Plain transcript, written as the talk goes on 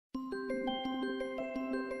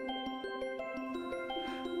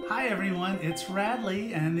Hi everyone, it's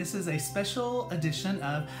Radley and this is a special edition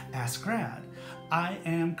of Ask Rad. I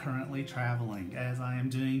am currently traveling as I am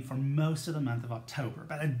doing for most of the month of October,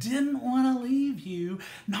 but I didn't want to leave you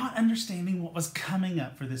not understanding what was coming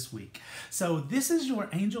up for this week. So this is your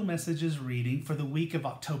Angel Messages reading for the week of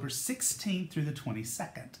October 16th through the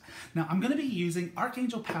 22nd. Now I'm going to be using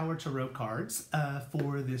Archangel Power Tarot cards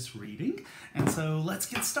for this reading, and so let's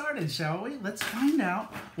get started, shall we? Let's find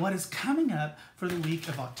out what is coming up for the week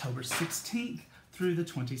of October 16th through the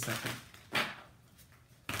 22nd.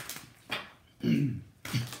 And,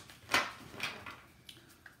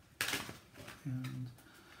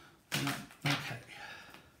 okay.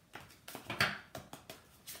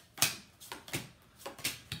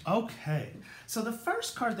 Okay, so the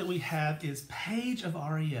first card that we have is Page of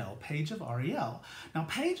Ariel, Page of Ariel. Now,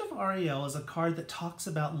 Page of Ariel is a card that talks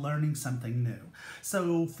about learning something new.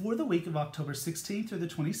 So for the week of October 16th through the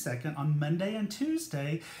 22nd, on Monday and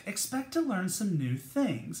Tuesday, expect to learn some new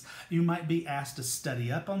things. You might be asked to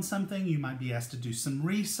study up on something, you might be asked to do some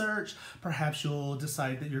research, perhaps you'll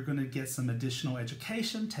decide that you're going to get some additional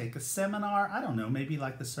education, take a seminar, I don't know, maybe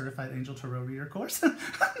like the Certified Angel Tarot Reader course,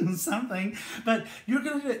 something, but you're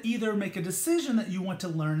going to either make a decision that you want to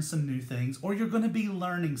learn some new things, or you're going to be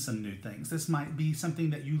learning some new things. This might be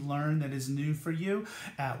something that you learn that is new for you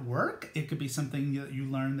at work. It could be something that you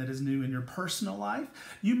learn that is new in your personal life.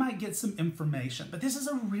 You might get some information, but this is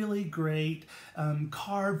a really great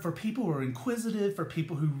card for people who are inquisitive, for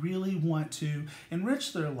people who really want to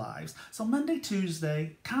enrich their lives. So Monday,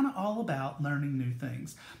 Tuesday, kind of all about learning new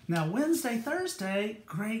things. Now Wednesday, Thursday,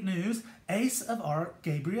 great news, Ace of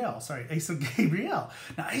Gabriel.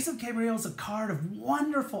 Now, Ace of Gabriel is a card of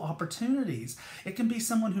wonderful opportunities. It can be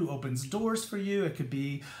someone who opens doors for you. It could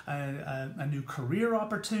be a new career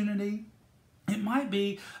opportunity. It might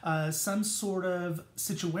be some sort of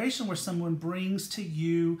situation where someone brings to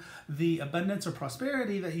you the abundance or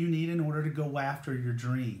prosperity that you need in order to go after your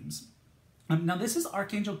dreams. Now, this is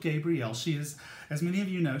Archangel Gabriel. She is, as many of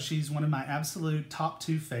you know, she's one of my absolute top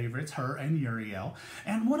two favorites, her and Uriel.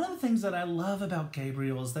 And one of the things that I love about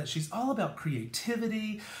Gabriel is that she's all about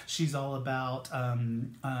creativity. She's all about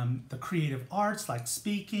the creative arts like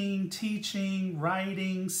speaking, teaching,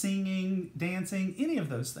 writing, singing, dancing, any of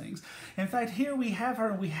those things. In fact, here we have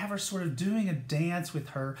her sort of doing a dance with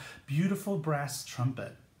her beautiful brass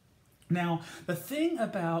trumpet. Now, the thing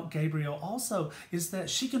about Gabriel also is that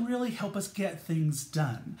she can really help us get things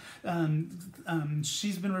done.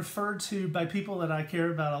 She's been referred to by people that I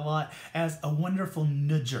care about a lot as a wonderful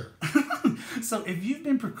nudger. So if you've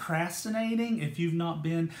been procrastinating, if you've not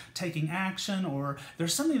been taking action, or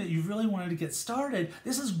there's something that you really wanted to get started,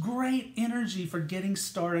 this is great energy for getting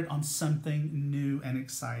started on something new and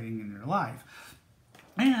exciting in your life.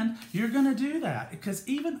 And you're going to do that because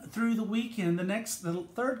even through the weekend, the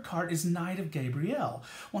third card is Knight of Gabriel.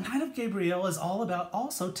 Well, Knight of Gabriel is all about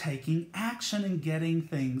also taking action and getting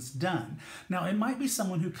things done. Now, it might be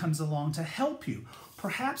someone who comes along to help you.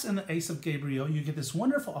 Perhaps in the Ace of Gabriel, you get this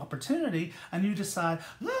wonderful opportunity and you decide,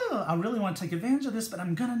 oh, I really want to take advantage of this, but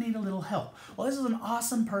I'm going to need a little help. Well, this is an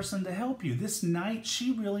awesome person to help you. This knight,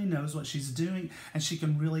 she really knows what she's doing and she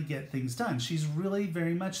can really get things done. She's really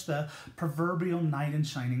very much the proverbial knight in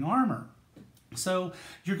shining armor. So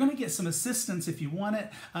you're going to get some assistance if you want it.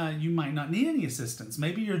 You might not need any assistance.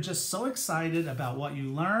 Maybe you're just so excited about what you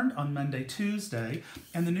learned on Monday, Tuesday,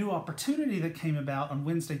 and the new opportunity that came about on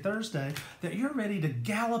Wednesday, Thursday, that you're ready to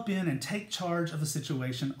gallop in and take charge of the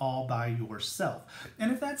situation all by yourself.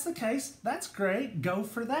 And if that's the case, that's great. Go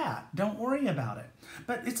for that. Don't worry about it.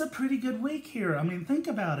 But it's a pretty good week here. I mean, think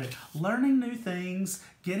about it. Learning new things,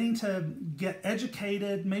 getting to get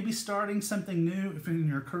educated, maybe starting something new in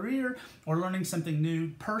your career, or learning something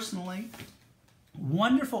new personally.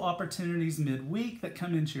 Wonderful opportunities midweek that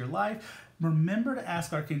come into your life. Remember to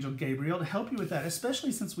ask Archangel Gabriel to help you with that,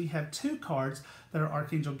 especially since we have two cards that are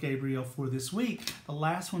Archangel Gabriel for this week. The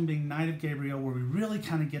last one being Knight of Gabriel, where we really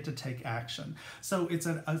kind of get to take action. So it's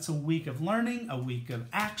a week of learning, a week of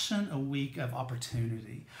action, a week of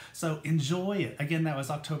opportunity. So enjoy it. Again, that was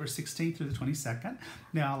October 16th through the 22nd.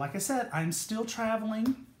 Now, like I said, I'm still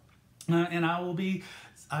traveling. And I will be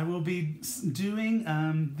doing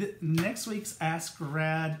next week's Ask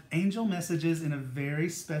Rad Angel Messages in a very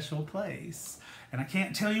special place. And I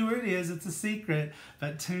can't tell you where it is, it's a secret,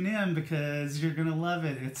 but tune in because you're going to love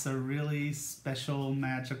it. It's a really special,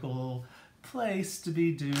 magical place to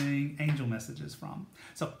be doing angel messages from.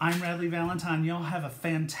 So I'm Radley Valentine. Y'all have a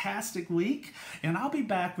fantastic week, and I'll be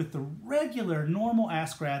back with the regular normal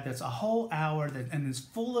Ask Rad that's a whole hour and is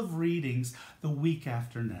full of readings the week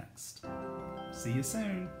after next. See you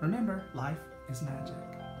soon. Remember, life is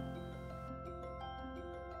magic.